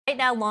Right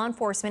now, law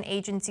enforcement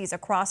agencies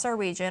across our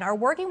region are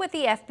working with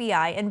the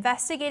FBI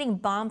investigating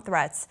bomb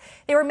threats.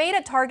 They were made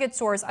at Target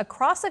stores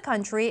across the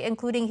country,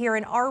 including here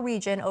in our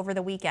region over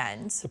the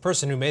weekend. The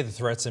person who made the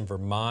threats in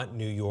Vermont,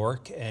 New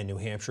York, and New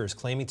Hampshire is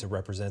claiming to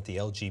represent the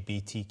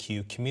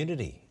LGBTQ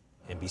community.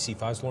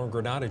 NBC5's Lauren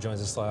Granada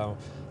joins us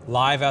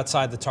live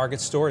outside the Target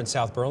store in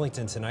South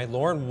Burlington tonight.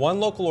 Lauren, one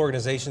local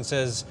organization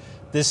says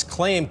this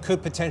claim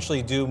could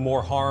potentially do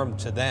more harm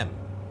to them.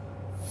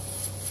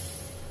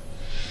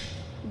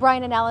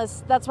 Brian and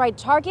Alice, that's right.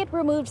 Target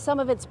removed some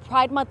of its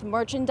Pride Month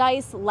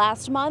merchandise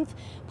last month.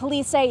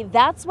 Police say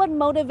that's what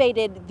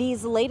motivated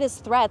these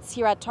latest threats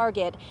here at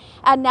Target.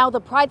 And now the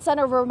Pride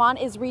Center of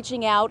Vermont is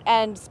reaching out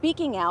and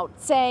speaking out,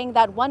 saying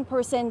that one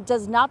person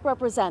does not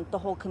represent the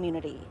whole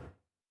community.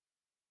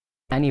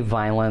 Any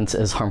violence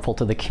is harmful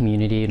to the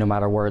community, no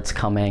matter where it's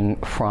coming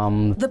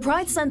from. The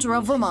Pride Center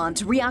of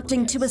Vermont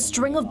reacting to a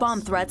string of bomb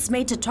threats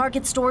made to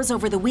Target stores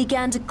over the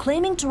weekend,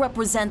 claiming to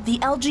represent the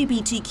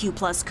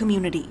LGBTQ+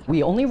 community.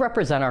 We only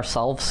represent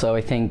ourselves, so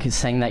I think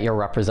saying that you're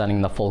representing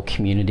the full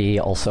community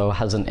also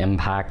has an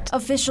impact.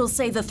 Officials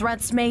say the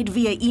threats made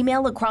via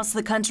email across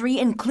the country,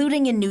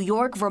 including in New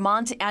York,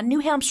 Vermont, and New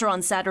Hampshire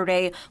on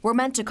Saturday, were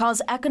meant to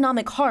cause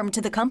economic harm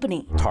to the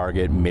company.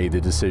 Target made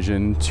the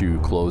decision to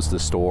close the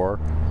store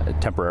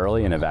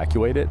temporarily and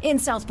evacuate it. In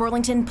South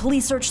Burlington,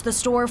 police searched the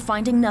store,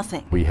 finding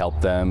nothing. We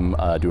helped them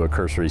do a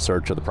cursory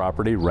search of the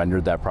property,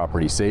 rendered that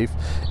property safe,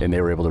 and they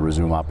were able to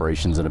resume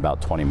operations in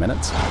about 20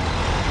 minutes.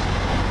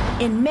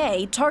 In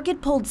May, Target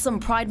pulled some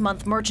Pride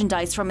Month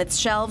merchandise from its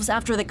shelves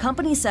after the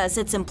company says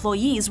its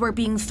employees were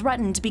being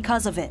threatened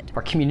because of it.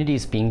 Our community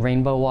is being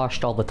rainbow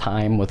washed all the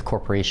time, with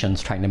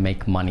corporations trying to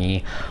make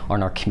money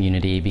on our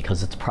community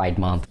because it's Pride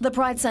Month. The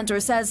Pride Center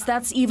says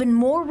that's even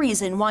more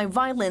reason why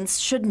violence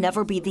should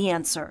never be the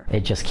answer. It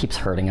just keeps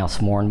hurting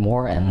us more and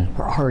more, and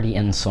we're already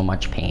in so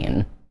much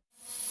pain.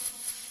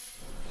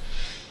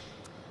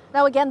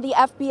 Now, again, the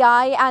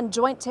FBI and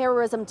Joint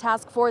Terrorism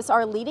Task Force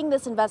are leading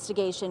this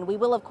investigation. We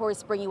will, of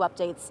course, bring you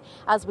updates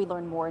as we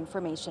learn more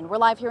information. We're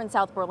live here in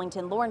South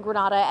Burlington. Lauren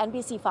Granada,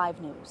 NBC5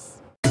 News.